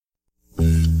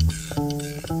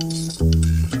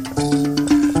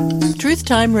Truth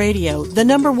Time Radio, the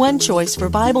 #1 choice for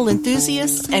Bible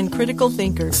enthusiasts and critical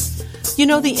thinkers. You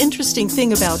know, the interesting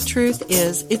thing about truth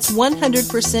is it's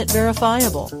 100%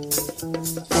 verifiable.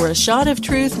 For a shot of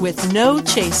truth with no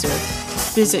chaser,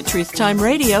 visit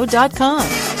truthtimeradio.com.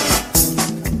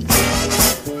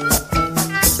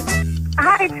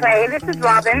 Hi, Trey. This is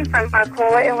Robin from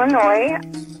Arcola, Illinois.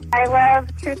 I love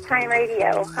Truth Time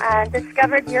Radio. I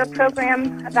discovered your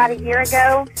program about a year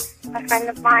ago. A friend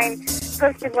of mine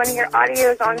posted one of your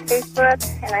audios on Facebook,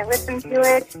 and I listened to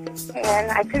it,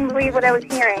 and I couldn't believe what I was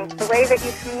hearing. The way that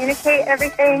you communicate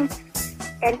everything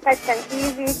in such an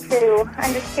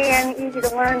easy-to-understand,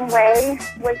 easy-to-learn way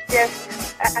was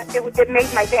just, it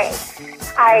made my day.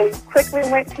 I quickly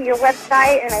went to your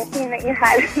website, and I seen that you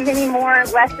had many more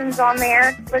lessons on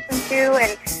there to listen to,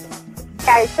 and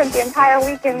I spent the entire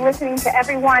weekend listening to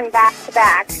every one back to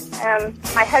back.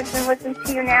 My husband listens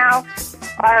to you now.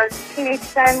 Our teenage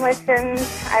son listens.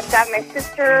 I've got my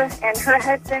sister and her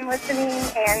husband listening,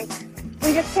 and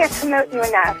we just can't promote you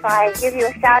enough. I give you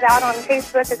a shout-out on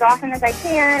Facebook as often as I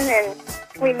can, and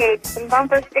we made some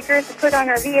bumper stickers to put on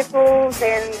our vehicles,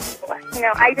 and, you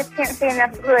know, I just can't say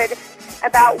enough good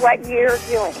about what you're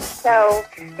doing. So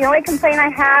the only complaint I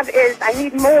have is I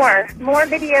need more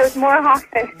videos more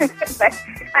often. But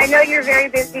I know you're very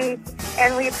busy,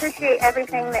 and we appreciate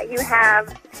everything that you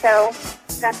have. So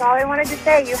that's all I wanted to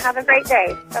say. You have a great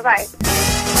day. Bye-bye.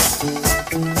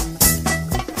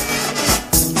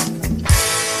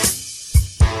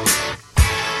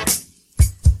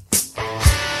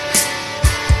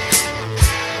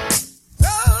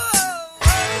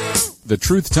 The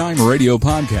Truth Time Radio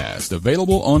podcast,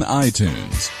 available on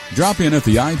iTunes. Drop in at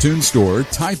the iTunes store,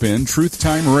 type in Truth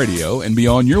Time Radio, and be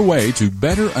on your way to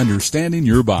better understanding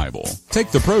your Bible.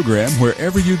 Take the program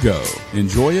wherever you go.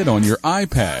 Enjoy it on your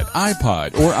iPad,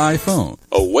 iPod, or iPhone.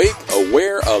 Awake,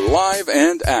 aware, alive,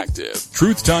 and active.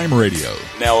 Truth Time Radio,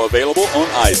 now available on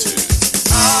iTunes.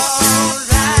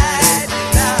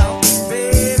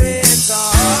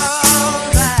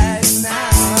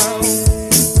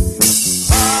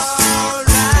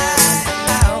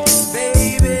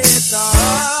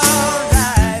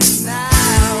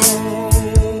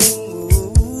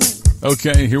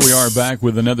 Okay, here we are back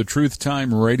with another Truth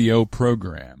Time Radio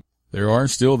program. There are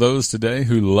still those today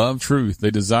who love truth.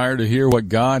 They desire to hear what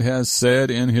God has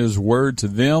said in His Word to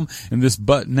them in this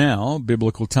but now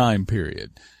biblical time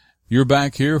period. You're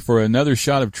back here for another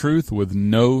shot of truth with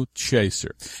no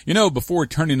chaser. You know, before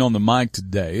turning on the mic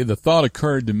today, the thought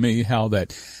occurred to me how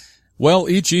that, well,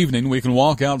 each evening we can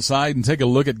walk outside and take a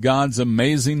look at God's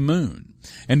amazing moon.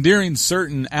 And during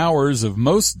certain hours of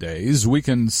most days, we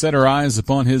can set our eyes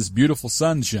upon His beautiful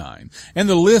sunshine. And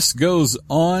the list goes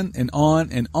on and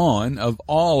on and on of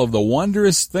all of the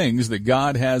wondrous things that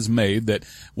God has made that,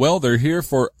 well, they're here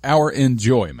for our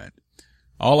enjoyment.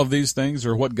 All of these things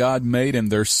are what God made,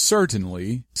 and they're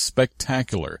certainly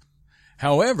spectacular.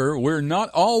 However, we're not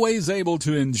always able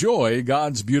to enjoy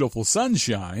God's beautiful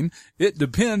sunshine. It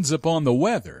depends upon the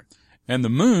weather, and the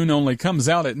moon only comes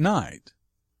out at night.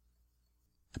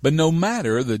 But no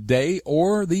matter the day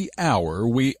or the hour,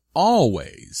 we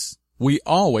always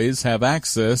have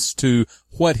access to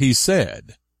what He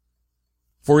said.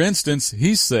 For instance,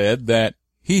 He said that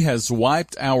He has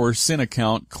wiped our sin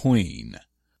account clean.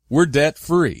 We're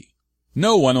debt-free.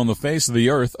 No one on the face of the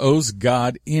earth owes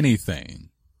God anything.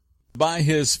 By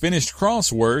His finished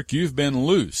cross work, you've been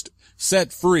loosed,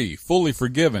 set free, fully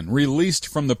forgiven, released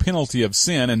from the penalty of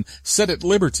sin, and set at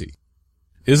liberty.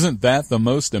 Isn't that the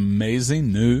most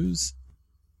amazing news?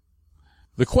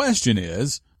 The question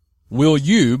is, will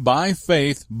you, by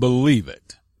faith, believe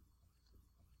it?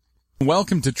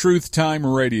 Welcome to Truth Time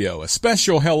Radio. A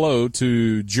special hello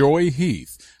to Joy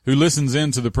Heath, who listens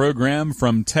in to the program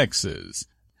from Texas.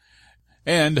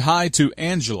 And hi to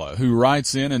Angela, who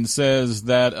writes in and says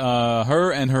that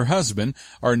her and her husband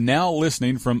are now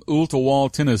listening from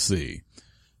Ooltewah, Tennessee.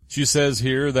 She says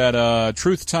here that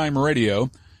Truth Time Radio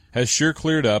has sure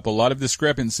cleared up a lot of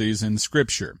discrepancies in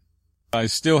Scripture. I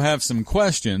still have some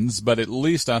questions, but at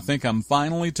least I think I'm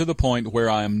finally to the point where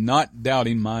I am not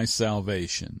doubting my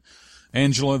salvation.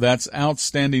 Angela, that's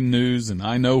outstanding news, and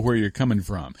I know where you're coming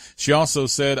from. She also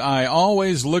said, I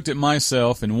always looked at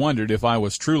myself and wondered if I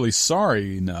was truly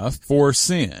sorry enough for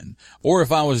sin, or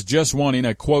if I was just wanting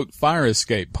a, quote, fire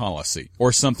escape policy,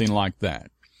 or something like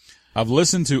that. I've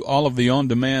listened to all of the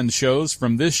on-demand shows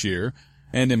from this year,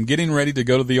 and am getting ready to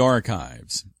go to the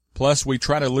archives. Plus, we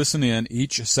try to listen in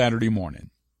each Saturday morning.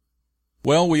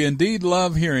 Well, we indeed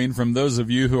love hearing from those of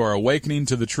you who are awakening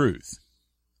to the truth.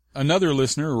 Another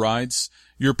listener writes,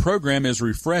 your program is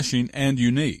refreshing and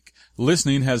unique.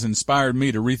 Listening has inspired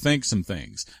me to rethink some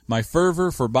things. My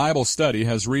fervor for Bible study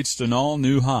has reached an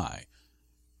all-new high.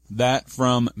 That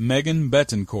from Megan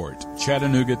Betancourt,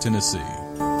 Chattanooga, Tennessee.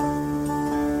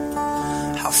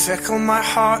 How fickle my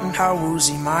heart and how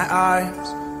woozy my eyes.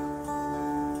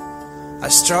 I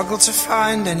struggle to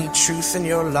find any truth in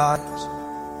your lies.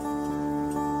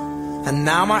 And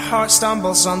now my heart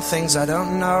stumbles on things I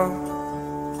don't know.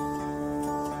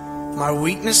 My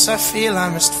weakness I feel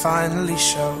I must finally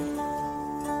show.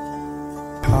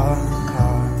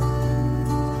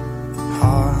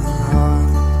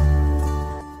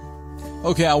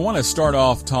 Okay, I want to start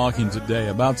off talking today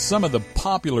about some of the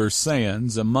popular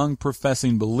sayings among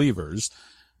professing believers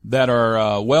that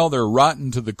are, they're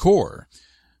rotten to the core.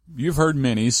 You've heard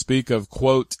many speak of,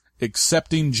 quote,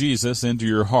 accepting Jesus into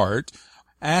your heart,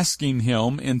 asking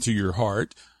him into your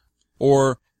heart,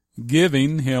 or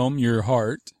giving him your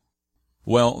heart.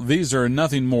 Well, these are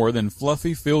nothing more than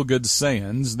fluffy feel-good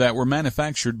sayings that were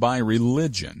manufactured by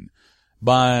religion,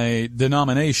 by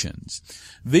denominations.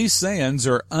 These sayings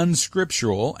are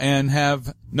unscriptural and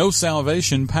have no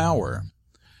salvation power.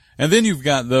 And then you've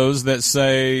got those that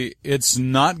say it's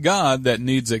not God that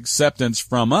needs acceptance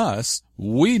from us,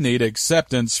 we need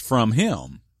acceptance from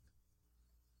him.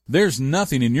 There's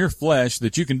nothing in your flesh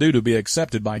that you can do to be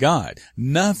accepted by God.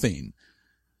 Nothing.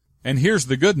 And here's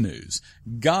the good news.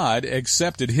 God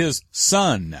accepted his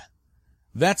Son.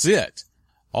 That's it.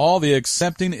 All the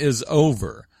accepting is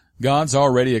over. God's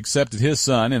already accepted his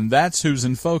Son, and that's who's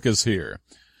in focus here.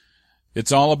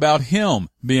 It's all about him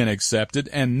being accepted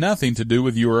and nothing to do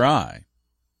with you or I.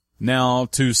 Now,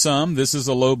 to some, this is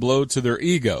a low blow to their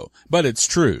ego, but it's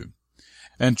true.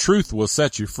 And truth will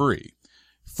set you free.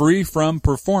 Free from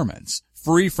performance,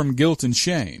 free from guilt and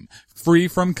shame, free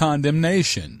from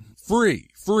condemnation, free.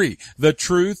 The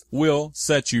truth will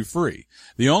set you free.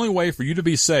 The only way for you to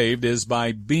be saved is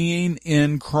by being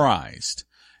in Christ.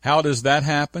 How does that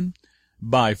happen?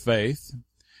 By faith.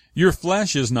 Your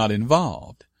flesh is not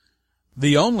involved.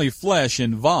 The only flesh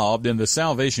involved in the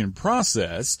salvation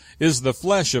process is the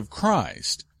flesh of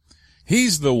Christ.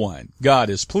 He's the one God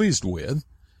is pleased with.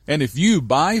 And if you,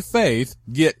 by faith,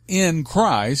 get in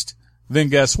Christ, then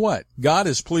guess what? God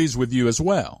is pleased with you as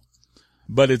well.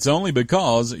 But it's only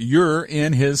because you're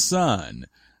in his Son.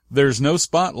 There's no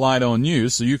spotlight on you,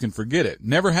 so you can forget it.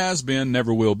 Never has been,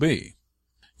 never will be.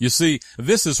 You see,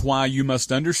 this is why you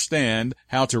must understand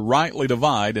how to rightly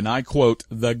divide, and I quote,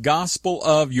 the gospel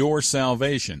of your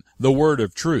salvation, the word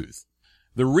of truth.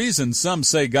 The reason some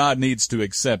say God needs to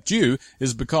accept you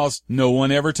is because no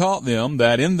one ever taught them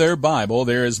that in their Bible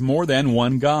there is more than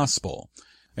one gospel,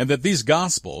 and that these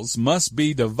gospels must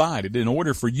be divided in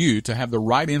order for you to have the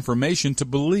right information to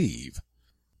believe.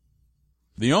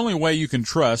 The only way you can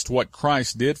trust what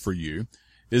Christ did for you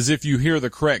is if you hear the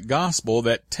correct gospel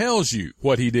that tells you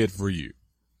what he did for you.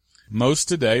 Most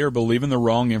today are believing the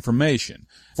wrong information.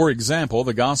 For example,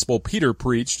 the gospel Peter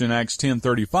preached in Acts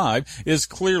 10:35 is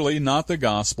clearly not the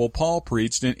gospel Paul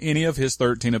preached in any of his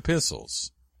 13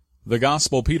 epistles. The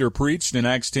gospel Peter preached in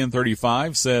Acts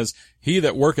 10:35 says, "He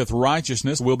that worketh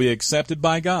righteousness will be accepted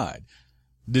by God."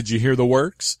 Did you hear the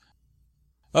works?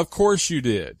 Of course you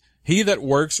did. He that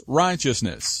works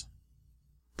righteousness.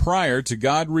 Prior to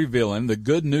God revealing the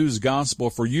good news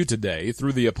gospel for you today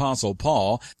through the Apostle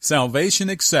Paul, salvation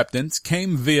acceptance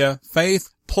came via faith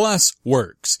plus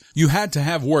works. You had to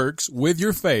have works with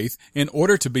your faith in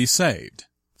order to be saved.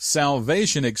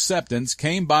 Salvation acceptance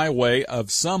came by way of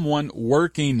someone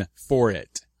working for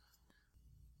it.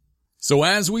 So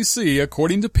as we see,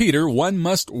 according to Peter, one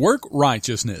must work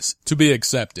righteousness to be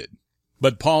accepted.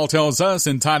 But Paul tells us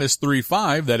in Titus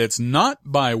 3:5 that it's not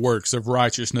by works of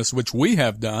righteousness which we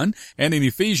have done, and in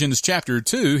Ephesians chapter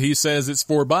 2 he says it's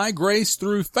for by grace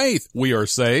through faith we are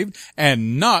saved,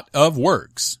 and not of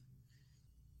works.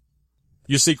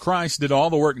 You see, Christ did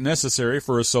all the work necessary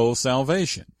for a soul's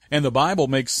salvation, and the Bible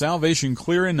makes salvation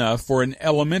clear enough for an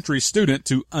elementary student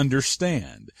to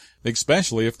understand,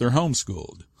 especially if they're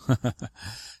homeschooled.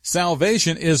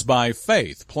 Salvation is by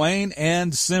faith, plain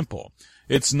and simple.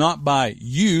 It's not by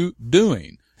you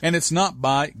doing, and it's not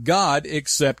by God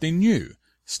accepting you.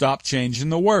 Stop changing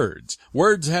the words.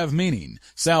 Words have meaning.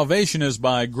 Salvation is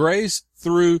by grace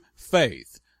through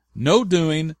faith. No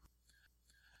doing.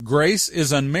 Grace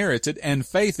is unmerited, and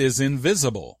faith is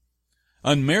invisible.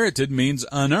 Unmerited means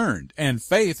unearned, and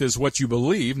faith is what you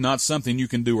believe, not something you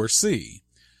can do or see.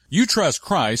 You trust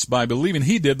Christ by believing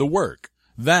he did the work.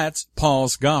 That's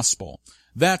Paul's gospel.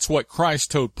 That's what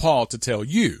Christ told Paul to tell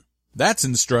you. That's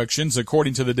instructions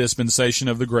according to the dispensation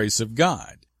of the grace of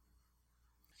God.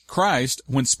 Christ,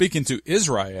 when speaking to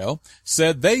Israel,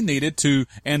 said they needed to,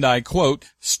 and I quote,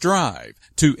 strive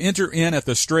to enter in at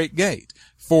the strait gate.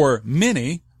 For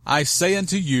many, I say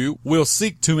unto you, will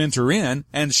seek to enter in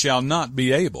and shall not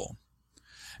be able.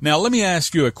 Now let me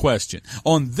ask you a question.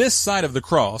 On this side of the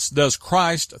cross, does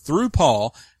Christ, through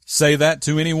Paul, say that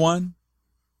to anyone?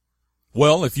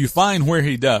 Well, if you find where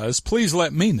he does, please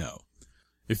let me know.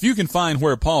 If you can find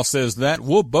where Paul says that,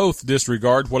 we'll both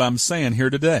disregard what I'm saying here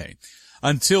today.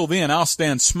 Until then, I'll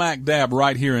stand smack dab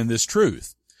right here in this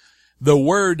truth. The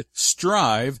word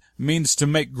strive means to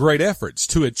make great efforts,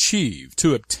 to achieve,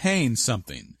 to obtain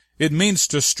something. It means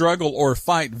to struggle or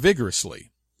fight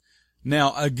vigorously.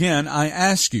 Now, again, I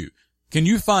ask you, can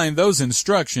you find those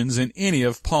instructions in any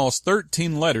of Paul's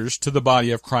 13 letters to the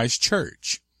body of Christ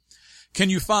Church?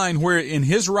 Can you find where in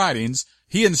his writings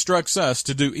he instructs us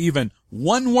to do even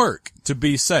one work to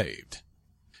be saved?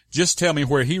 Just tell me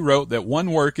where he wrote that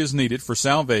one work is needed for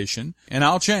salvation, and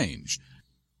I'll change.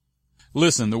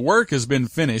 Listen, the work has been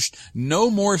finished. No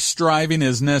more striving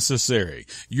is necessary.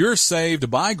 You're saved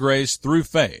by grace through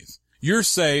faith. You're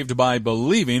saved by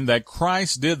believing that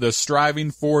Christ did the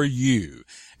striving for you,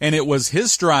 and it was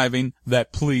his striving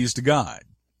that pleased God.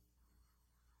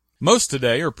 Most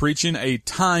today are preaching a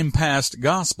time-past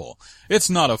gospel. It's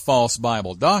not a false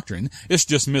Bible doctrine. It's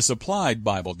just misapplied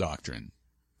Bible doctrine.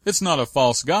 It's not a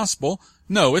false gospel.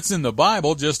 No, it's in the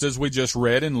Bible just as we just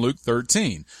read in Luke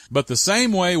 13. But the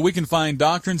same way we can find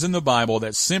doctrines in the Bible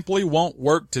that simply won't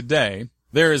work today,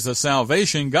 there is a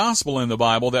salvation gospel in the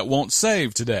Bible that won't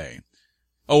save today.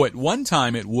 Oh, at one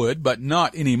time it would, but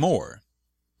not anymore.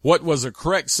 What was a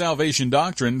correct salvation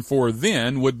doctrine for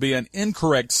then would be an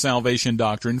incorrect salvation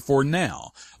doctrine for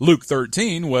now. Luke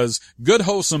 13 was good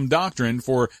wholesome doctrine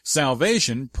for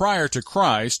salvation prior to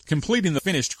Christ completing the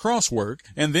finished crosswork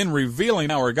and then revealing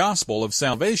our gospel of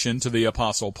salvation to the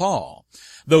Apostle Paul.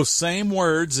 Those same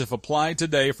words, if applied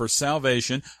today for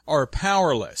salvation, are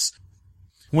powerless.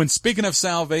 When speaking of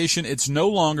salvation, it's no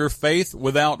longer faith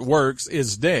without works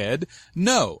is dead.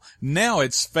 No, now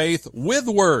it's faith with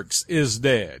works is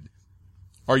dead.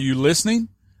 Are you listening?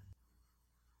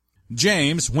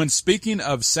 James, when speaking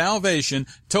of salvation,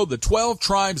 told the 12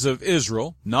 tribes of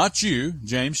Israel, not you,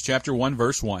 James chapter 1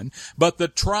 verse 1, but the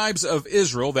tribes of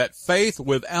Israel that faith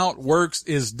without works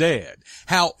is dead.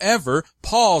 However,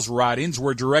 Paul's writings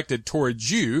were directed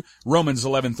towards you, Romans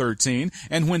 11:13,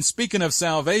 and when speaking of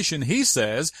salvation, he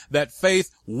says that faith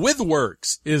with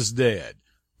works is dead.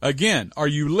 Again, are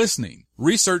you listening?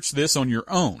 Research this on your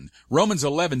own. Romans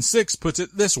 11:6 puts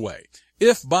it this way.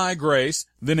 If by grace,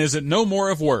 then is it no more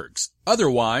of works.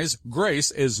 Otherwise, grace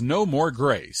is no more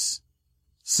grace.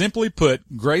 Simply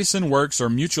put, grace and works are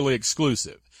mutually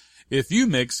exclusive. If you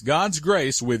mix God's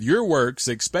grace with your works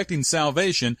expecting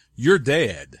salvation, you're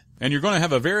dead. And you're going to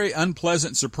have a very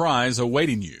unpleasant surprise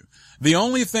awaiting you. The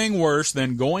only thing worse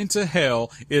than going to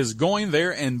hell is going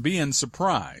there and being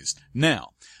surprised.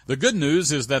 Now, the good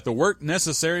news is that the work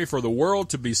necessary for the world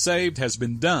to be saved has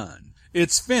been done.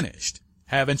 It's finished.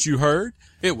 Haven't you heard?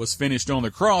 It was finished on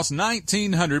the cross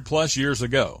 1900 plus years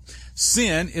ago.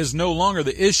 Sin is no longer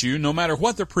the issue no matter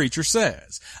what the preacher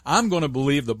says. I'm going to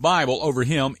believe the Bible over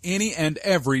him any and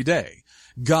every day.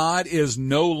 God is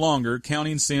no longer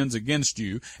counting sins against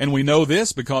you, and we know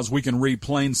this because we can read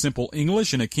plain simple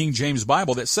English in a King James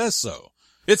Bible that says so.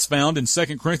 It's found in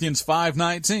 2 Corinthians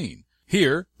 5:19.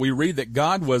 Here we read that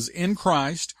God was in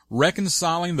Christ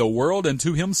reconciling the world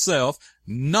unto himself,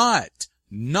 not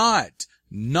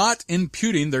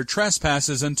imputing their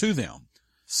trespasses unto them.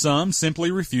 Some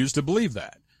simply refuse to believe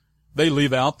that. They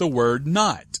leave out the word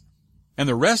not. And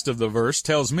the rest of the verse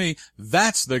tells me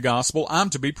that's the gospel I'm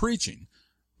to be preaching.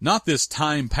 Not this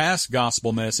time-past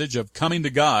gospel message of coming to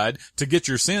God to get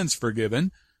your sins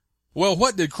forgiven. Well,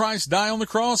 what did Christ die on the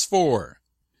cross for?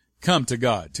 Come to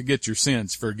God to get your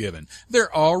sins forgiven.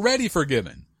 They're already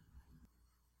forgiven.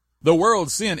 The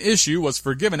world's sin issue was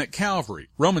forgiven at Calvary,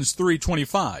 Romans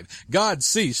 3:25. God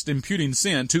ceased imputing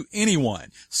sin to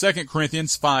anyone, 2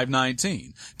 Corinthians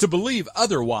 5:19. To believe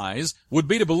otherwise would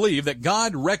be to believe that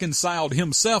God reconciled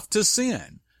himself to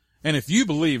sin. And if you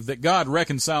believe that God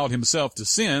reconciled himself to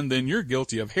sin, then you're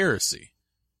guilty of heresy.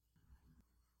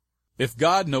 If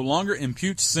God no longer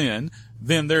imputes sin,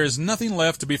 then there is nothing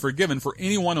left to be forgiven for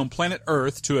anyone on planet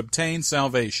Earth to obtain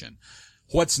salvation.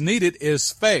 What's needed is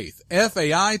faith,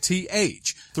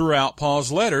 F-A-I-T-H. Throughout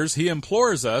Paul's letters, he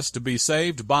implores us to be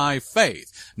saved by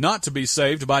faith, not to be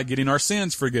saved by getting our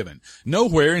sins forgiven.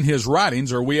 Nowhere in his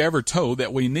writings are we ever told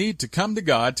that we need to come to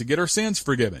God to get our sins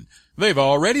forgiven. They've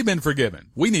already been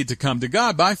forgiven. We need to come to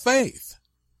God by faith.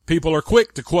 People are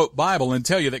quick to quote Bible and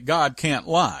tell you that God can't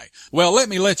lie. Well, let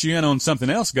me let you in on something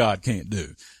else God can't do.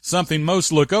 Something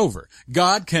most look over.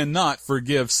 God cannot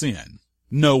forgive sin.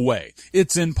 No way.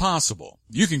 It's impossible.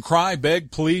 You can cry,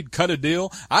 beg, plead, cut a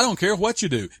deal. I don't care what you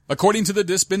do. According to the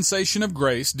dispensation of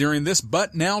grace, during this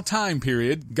but now time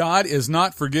period, God is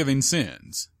not forgiving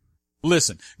sins.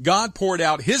 Listen, God poured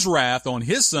out His wrath on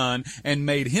His Son and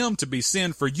made Him to be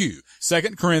sin for you.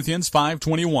 2 Corinthians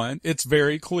 5:21, it's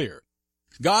very clear.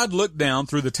 God looked down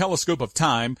through the telescope of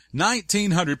time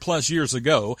 1900 plus years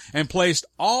ago and placed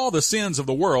all the sins of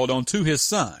the world onto His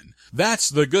Son. That's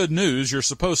the good news you're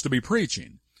supposed to be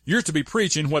preaching. You're to be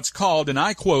preaching what's called, and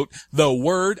I quote, the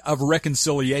word of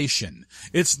reconciliation.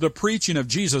 It's the preaching of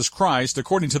Jesus Christ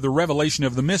according to the revelation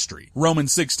of the mystery,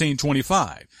 Romans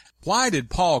 16:25. Why did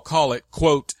Paul call it,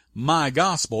 quote, my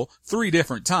gospel 3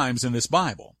 different times in this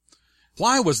Bible?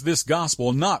 Why was this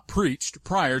gospel not preached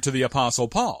prior to the Apostle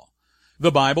Paul?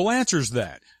 The Bible answers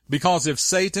that. Because if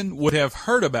Satan would have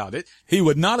heard about it, he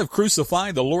would not have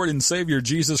crucified the Lord and Savior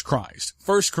Jesus Christ.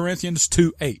 1 Corinthians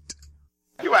 2:8.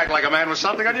 You act like a man with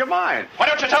something on your mind. Why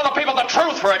don't you tell the people the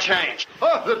truth for a change?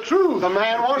 Oh, the truth. The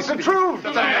man wants the truth.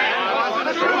 The man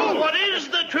wants the truth. What is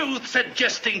the truth, said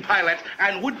jesting Pilate,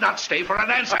 and would not stay for an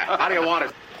answer. How do you want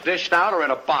it? Dished out or in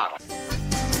a bottle?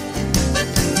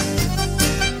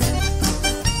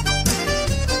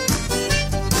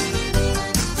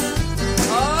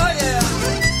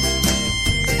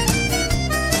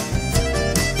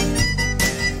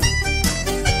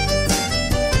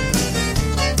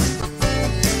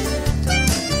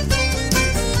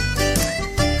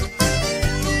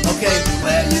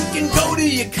 Well, you can go to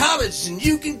your college and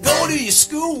you can go to your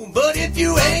school, but if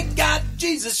you ain't got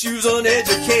Jesus, you's an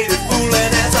uneducated fool,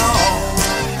 and that's all.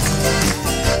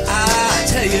 I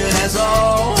tell you, that's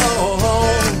all.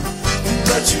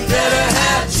 But you better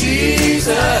have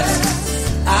Jesus.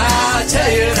 I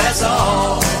tell you, that's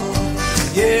all.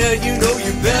 Yeah, you know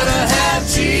you better have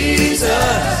Jesus.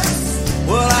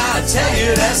 Well, I tell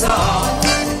you, that's all.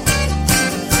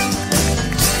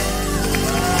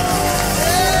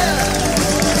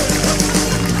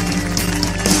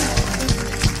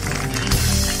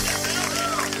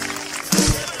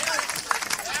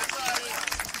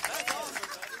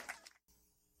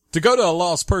 To go to a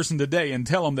lost person today and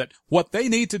tell them that what they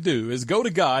need to do is go to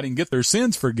God and get their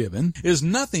sins forgiven is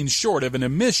nothing short of an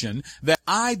admission that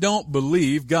I don't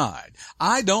believe God.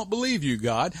 I don't believe you,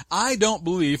 God. I don't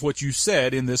believe what you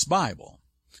said in this Bible.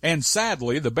 And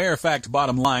sadly, the bare fact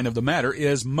bottom line of the matter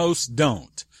is most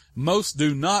don't. Most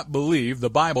do not believe the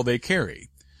Bible they carry.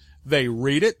 They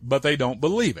read it, but they don't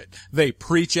believe it. They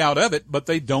preach out of it, but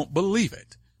they don't believe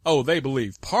it. Oh, they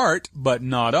believe part, but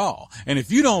not all. And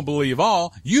if you don't believe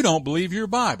all, you don't believe your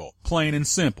Bible. Plain and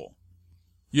simple.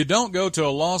 You don't go to a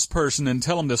lost person and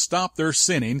tell them to stop their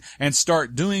sinning and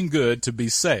start doing good to be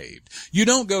saved. You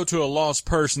don't go to a lost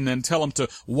person and tell them to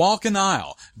walk an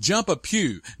aisle, jump a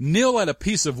pew, kneel at a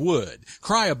piece of wood,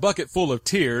 cry a bucket full of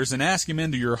tears, and ask Him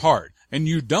into your heart. And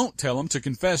you don't tell them to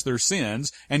confess their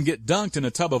sins and get dunked in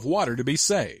a tub of water to be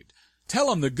saved. Tell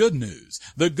them the good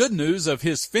news of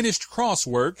His finished cross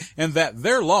work, and that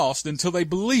they're lost until they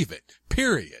believe it,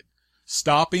 period.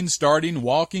 Stopping, starting,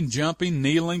 walking, jumping,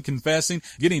 kneeling, confessing,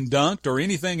 getting dunked, or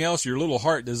anything else your little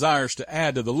heart desires to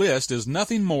add to the list is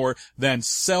nothing more than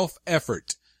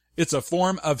self-effort. It's a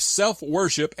form of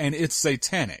self-worship, and it's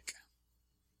satanic.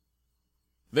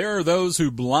 There are those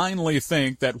who blindly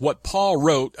think that what Paul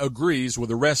wrote agrees with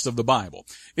the rest of the Bible.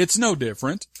 It's no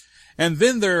different. And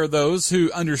then there are those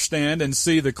who understand and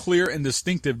see the clear and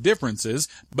distinctive differences,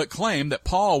 but claim that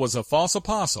Paul was a false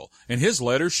apostle, and his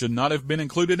letters should not have been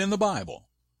included in the Bible.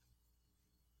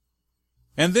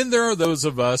 And then there are those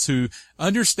of us who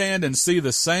understand and see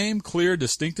the same clear,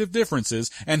 distinctive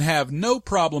differences and have no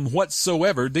problem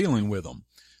whatsoever dealing with them.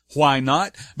 Why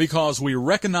not? Because we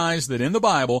recognize that in the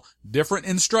Bible, different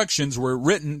instructions were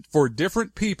written for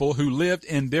different people who lived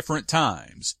in different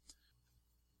times.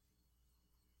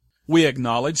 We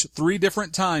acknowledge 3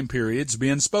 different time periods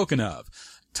being spoken of: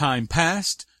 time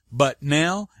past, but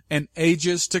now, and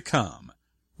ages to come.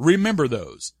 Remember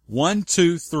those. 1,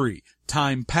 2, 3.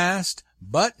 Time past,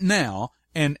 but now,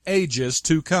 and ages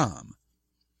to come.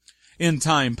 In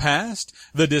time past,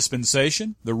 the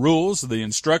dispensation, the rules, the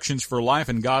instructions for life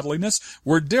and godliness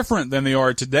were different than they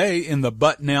are today in the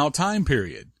but now time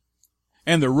period.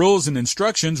 And the rules and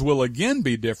instructions will again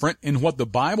be different in what the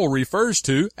Bible refers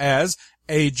to as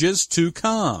ages to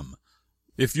come.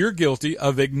 If you're guilty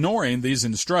of ignoring these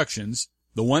instructions,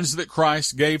 the ones that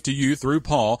Christ gave to you through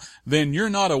Paul, then you're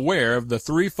not aware of the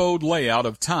threefold layout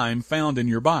of time found in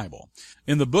your Bible.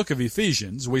 In the book of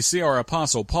Ephesians, we see our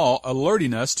apostle Paul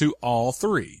alerting us to all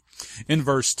 3. In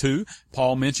verse 2,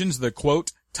 Paul mentions the,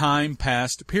 quote, time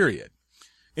past period.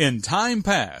 In time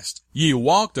past, ye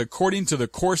walked according to the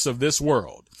course of this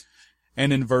world.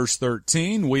 And in verse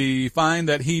 13, we find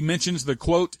that he mentions the,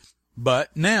 quote,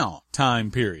 but now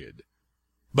time period.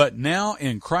 But now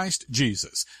in Christ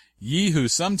Jesus, ye who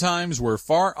sometimes were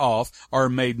far off are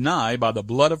made nigh by the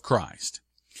blood of Christ.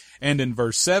 And in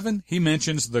verse 7, he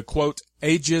mentions the, quote,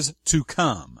 ages to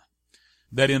come.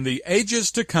 That in the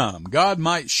ages to come, God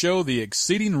might show the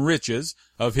exceeding riches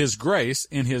of his grace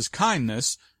in his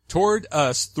kindness toward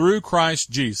us through Christ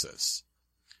Jesus.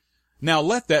 Now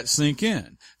let that sink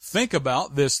in. Think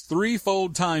about this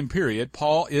threefold time period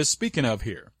Paul is speaking of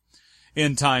here.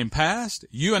 In time past,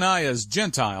 you and I as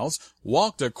Gentiles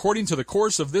walked according to the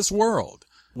course of this world.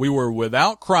 We were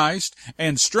without Christ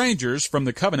and strangers from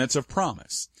the covenants of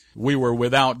promise. We were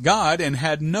without God and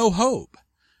had no hope.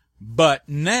 But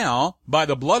now, by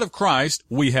the blood of Christ,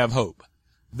 we have hope,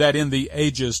 that in the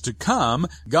ages to come,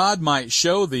 God might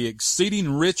show the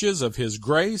exceeding riches of his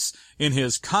grace in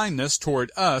his kindness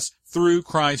toward us through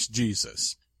Christ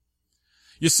Jesus.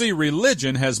 You see,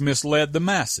 religion has misled the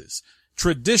masses.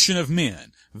 Tradition of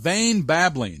men, vain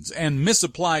babblings, and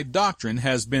misapplied doctrine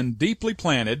has been deeply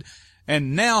planted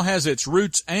and now has its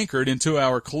roots anchored into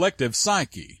our collective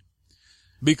psyche.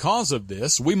 Because of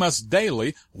this, we must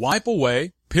daily wipe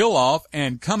away, peel off,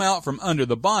 and come out from under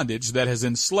the bondage that has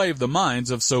enslaved the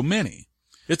minds of so many.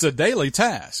 It's a daily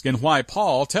task, and why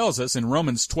Paul tells us in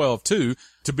Romans 12:2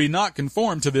 to be not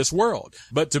conformed to this world,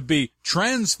 but to be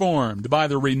transformed by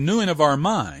the renewing of our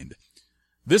mind.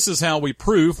 This is how we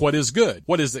prove what is good,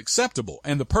 what is acceptable,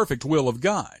 and the perfect will of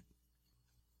God.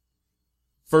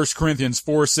 1 Corinthians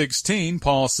 4:16,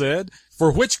 Paul said,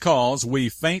 for which cause we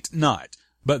faint not,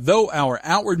 but though our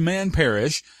outward man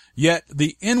perish, yet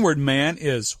the inward man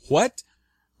is what?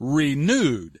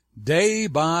 Renewed day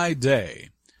by day.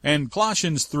 And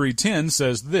Colossians 3:10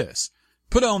 says this,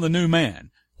 put on the new man,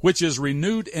 which is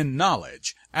renewed in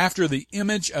knowledge, after the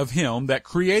image of him that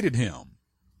created him.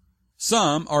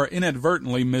 Some are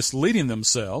inadvertently misleading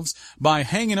themselves by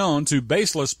hanging on to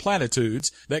baseless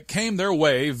platitudes that came their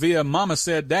way via mama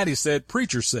said, daddy said,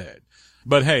 preacher said.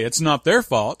 But hey, it's not their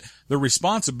fault. The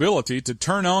responsibility to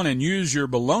turn on and use your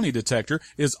baloney detector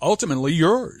is ultimately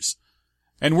yours.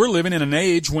 And we're living in an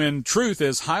age when truth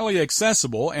is highly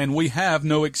accessible and we have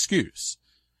no excuse.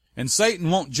 And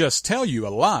Satan won't just tell you a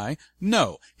lie.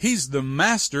 No, he's the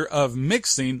master of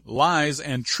mixing lies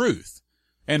and truth.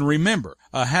 And remember,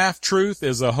 a half-truth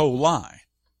is a whole lie.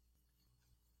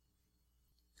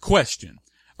 Question: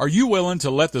 are you willing to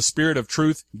let the Spirit of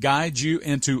truth guide you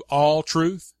into all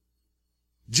truth?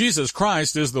 Jesus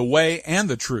Christ is the way and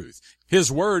the truth.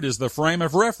 His word is the frame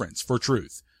of reference for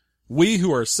truth. We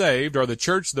who are saved are the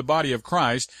church, the body of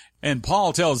Christ, and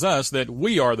Paul tells us that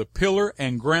we are the pillar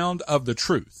and ground of the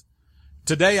truth.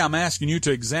 Today I'm asking you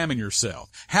to examine yourself.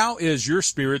 How is your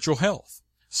spiritual health?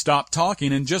 Stop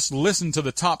talking and just listen to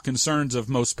the top concerns of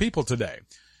most people today.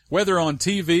 Whether on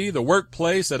TV, the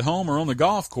workplace, at home, or on the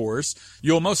golf course,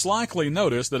 you'll most likely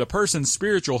notice that a person's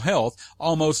spiritual health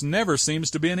almost never seems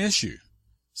to be an issue.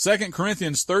 2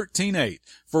 Corinthians 13:8,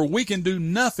 for we can do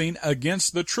nothing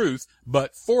against the truth,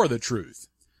 but for the truth.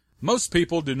 Most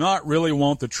people do not really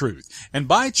want the truth, and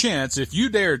by chance, if you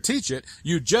dare teach it,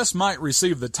 you just might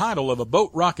receive the title of a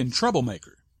boat-rocking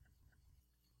troublemaker.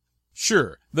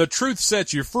 Sure, the truth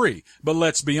sets you free, but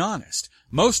let's be honest.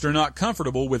 Most are not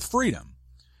comfortable with freedom.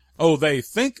 Oh, they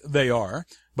think they are,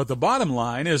 but the bottom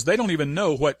line is they don't even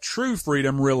know what true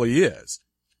freedom really is.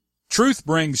 Truth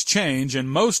brings change, and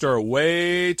most are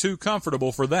way too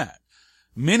comfortable for that.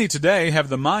 Many today have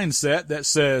the mindset that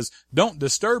says, don't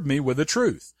disturb me with the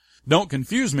truth. Don't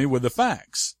confuse me with the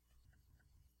facts.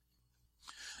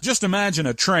 Just imagine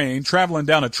a train traveling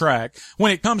down a track.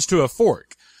 When it comes to a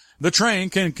fork, the train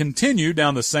can continue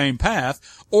down the same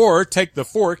path or take the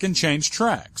fork and change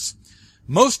tracks.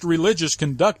 Most religious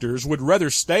conductors would rather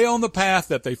stay on the path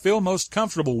that they feel most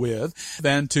comfortable with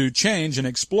than to change and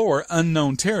explore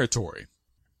unknown territory.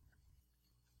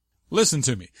 Listen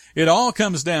to me. It all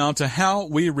comes down to how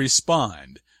we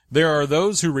respond. There are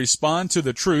those who respond to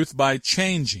the truth by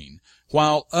changing,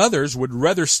 while others would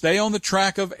rather stay on the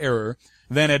track of error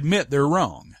than admit they're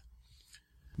wrong.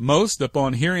 Most,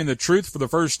 upon hearing the truth for the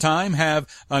first time, have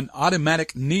an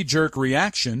automatic knee-jerk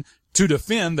reaction to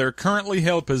defend their currently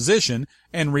held position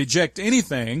and reject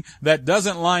anything that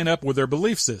doesn't line up with their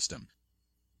belief system.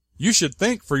 You should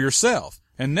think for yourself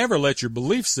and never let your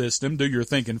belief system do your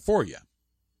thinking for you.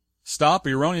 Stop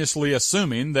erroneously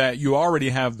assuming that you already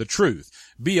have the truth.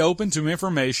 Be open to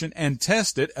information and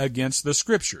test it against the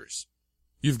Scriptures.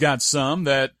 You've got some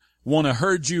that want to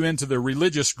herd you into the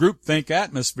religious groupthink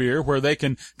atmosphere where they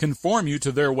can conform you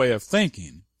to their way of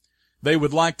thinking. They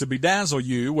would like to bedazzle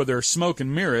you with their smoke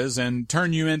and mirrors and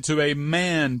turn you into a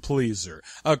man-pleaser,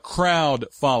 a crowd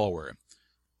follower.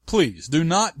 Please, do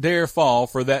not dare fall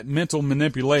for that mental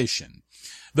manipulation.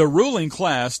 The ruling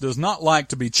class does not like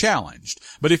to be challenged,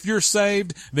 but if you're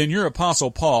saved, then your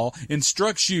Apostle Paul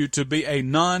instructs you to be a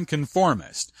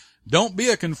nonconformist. Don't be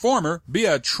a conformer, be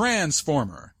a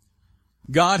transformer.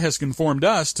 God has conformed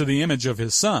us to the image of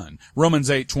His Son, Romans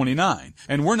 8:29,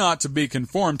 and we're not to be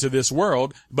conformed to this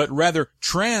world, but rather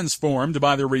transformed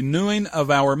by the renewing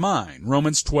of our mind,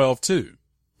 Romans 12:2.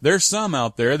 There's some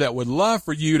out there that would love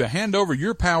for you to hand over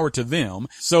your power to them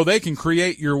so they can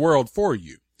create your world for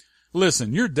you.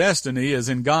 Listen, your destiny is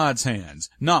in God's hands,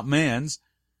 not man's.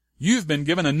 You've been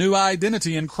given a new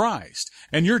identity in Christ,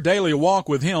 and your daily walk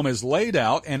with Him is laid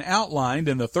out and outlined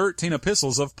in the 13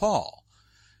 epistles of Paul.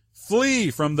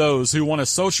 Flee from those who want to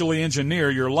socially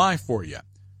engineer your life for you.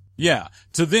 Yeah,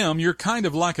 to them, you're kind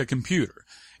of like a computer,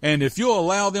 and if you'll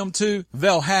allow them to,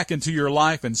 they'll hack into your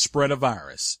life and spread a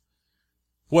virus.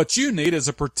 What you need is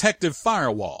a protective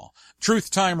firewall.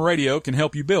 Truth Time Radio can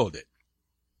help you build it.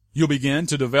 You'll begin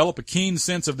to develop a keen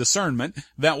sense of discernment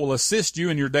that will assist you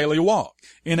in your daily walk,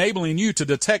 enabling you to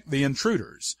detect the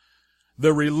intruders.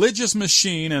 The religious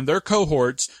machine and their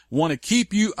cohorts want to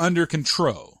keep you under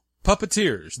control.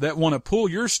 Puppeteers that want to pull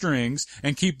your strings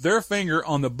and keep their finger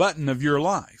on the button of your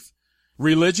life.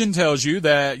 Religion tells you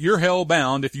that you're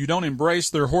hell-bound if you don't embrace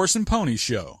their horse and pony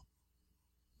show.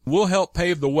 We'll help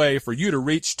pave the way for you to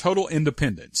reach total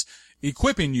independence,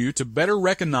 equipping you to better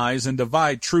recognize and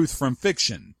divide truth from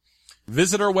fiction.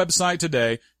 Visit our website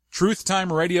today,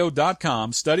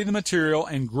 truthtimeradio.com, study the material,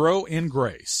 and grow in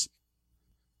grace.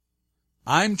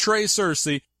 I'm Trey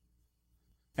Searcy,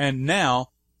 and now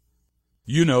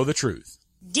you know the truth.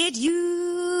 Did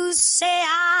you say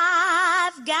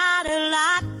I've got a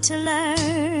lot to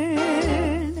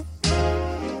learn?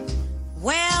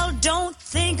 Well, don't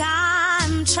think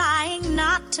I'm trying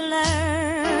not to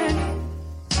learn,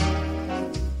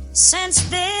 since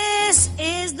this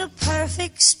is the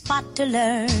perfect spot to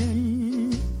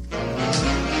learn.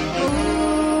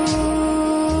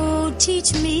 Oh,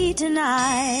 teach me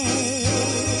tonight.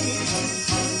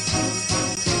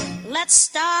 Let's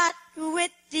start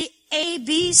with the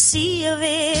ABC of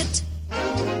it.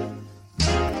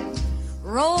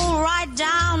 Roll right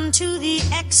down to the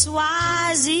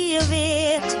XYZ of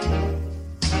it.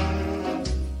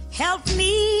 Help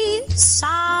me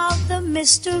solve the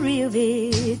mystery of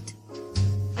it.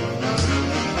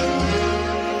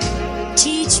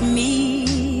 Teach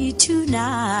me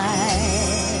tonight.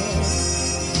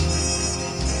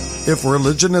 If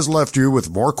religion has left you with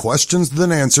more questions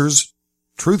than answers,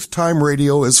 Truth Time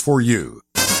Radio is for you.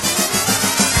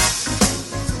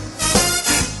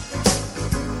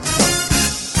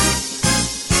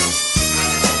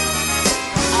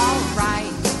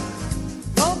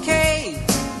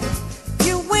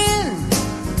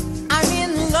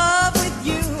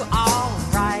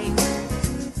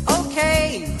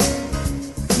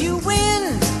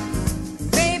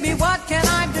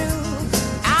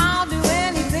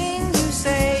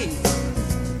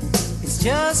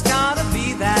 Just gotta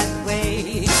be that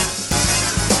way.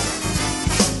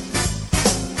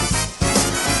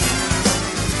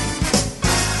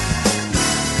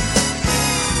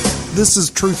 This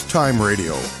is Truth Time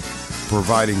Radio,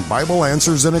 providing Bible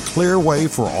answers in a clear way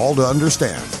for all to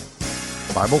understand.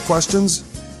 Bible questions?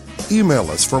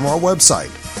 Email us from our website,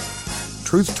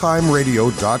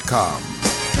 truthtimeradio.com.